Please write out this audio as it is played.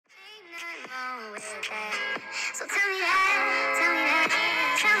So tell me that,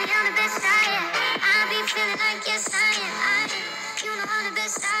 tell me I'm the best I am. I be feeling like yes I am. You know I'm the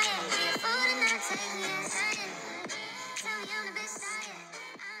best I am. For the night, take me as I am. Tell me I'm the best I am.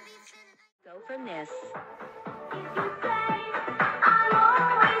 I be feeling like. Go from this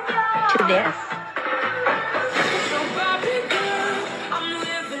to this.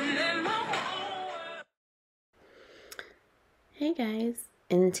 Hey guys,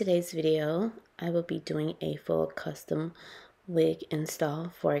 in today's video I will be doing a full custom wig install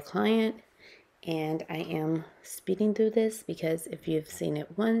for a client, and I am speeding through this because if you've seen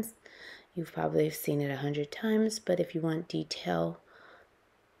it once you've probably seen it 100 times, but if you want detail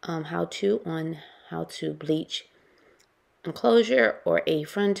how to bleach enclosure or a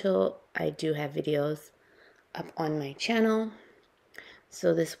frontal, I do have videos up on my channel.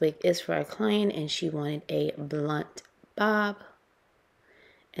 So this wig is for a client and she wanted a blunt bob.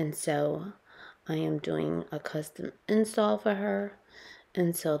 And so I am doing a custom install for her.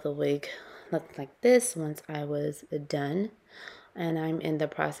 And so the wig looked like this once I was done. And I'm in the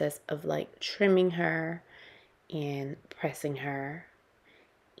process of like trimming her and pressing her.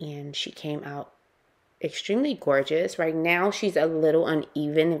 And she came out extremely gorgeous. Right now she's a little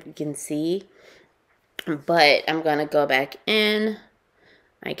uneven, if you can see. But I'm going to go back in.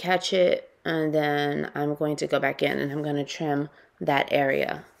 I catch it. And then I'm going to go back in and I'm going to trim that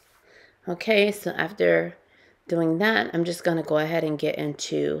area. Okay, so after doing that, I'm just going to go ahead and get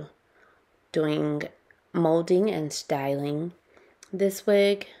into doing molding and styling this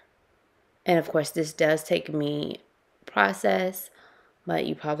wig. And of course, this does take me process, but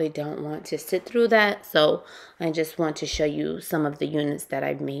you probably don't want to sit through that. So I just want to show you some of the units that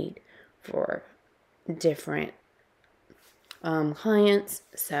I've made for different clients.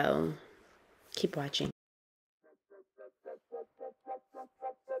 So keep watching.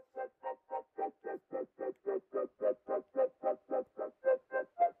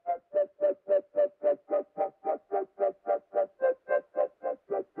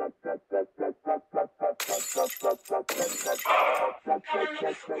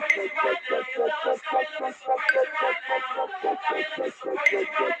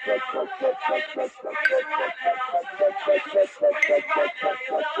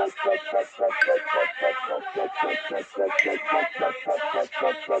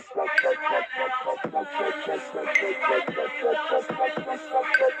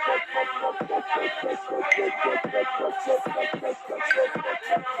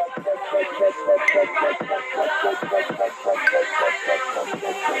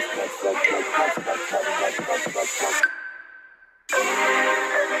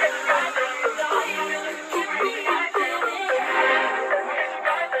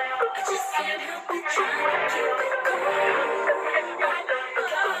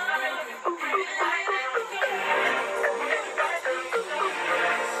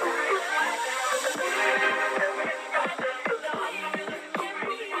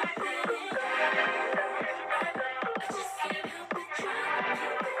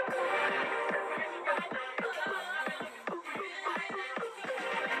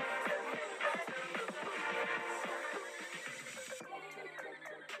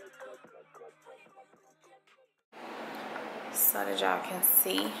 So that y'all can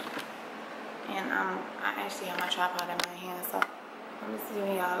see, and I actually have my tripod in my hand, so I'm just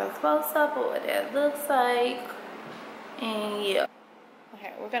giving y'all a close up of what that looks like. And yeah,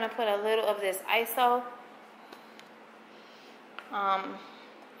 okay, we're gonna put a little of this ISO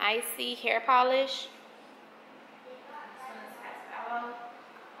icy hair polish.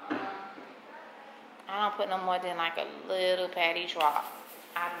 I don't put no more than like a little patty drop.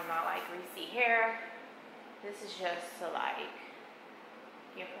 I do not like greasy hair. This is just to like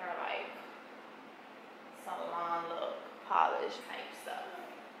give her like some long look polish type stuff.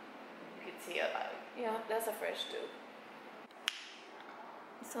 You can tell like, yeah, that's a fresh dupe.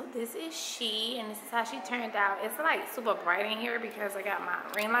 So this is she, and this is how she turned out. It's like super bright in here because I got my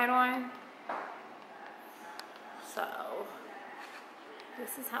ring light on. So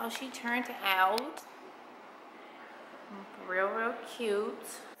this is how she turned out. Real cute.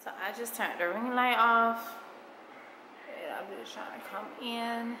 So I just turned the ring light off. And I'm just trying to come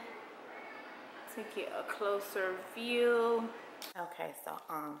in to get a closer view. Okay, so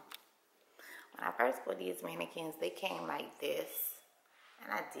when I first put these mannequins, they came like this.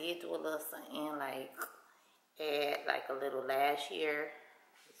 And I did do a little something like add like a little lash here.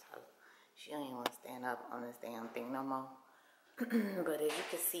 So she don't even want to stand up on this damn thing no more. But as you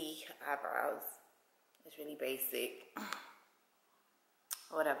can see, eyebrows, it's really basic.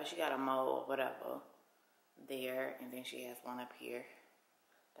 Whatever, she got a mole, whatever, there. And then she has one up here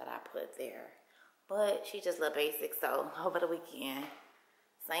that I put there. But she just look basic, so over the weekend,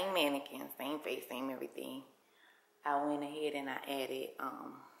 same mannequin, same face, same everything. I went ahead and I added,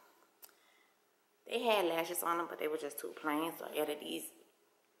 they had lashes on them, but they were just too plain, so I added these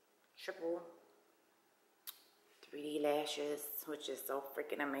triple 3D lashes, which is so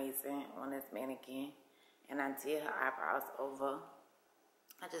freaking amazing on this mannequin. And I did her eyebrows over.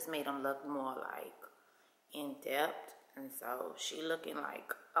 I just made them look more like in depth, and so she looking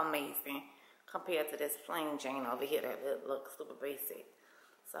like amazing compared to this plain Jane over here that looks super basic.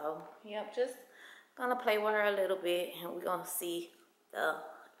 So yep, just gonna play with her a little bit, and we're gonna see the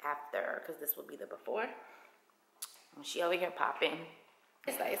after, because this will be the before. And she over here popping.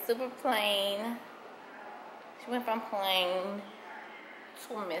 It's like super plain. She went from plain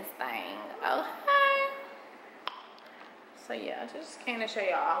to Miss Thing. Okay. So yeah, just came to show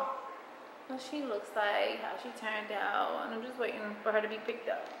y'all what she looks like, how she turned out, and I'm just waiting for her to be picked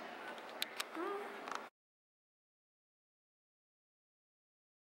up.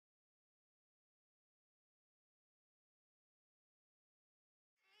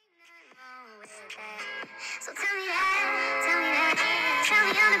 So tell me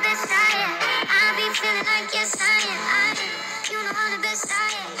I'm the best I am. I be feeling like yes I am. You know I'm the best I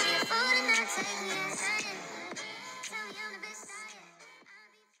am. For the night, take me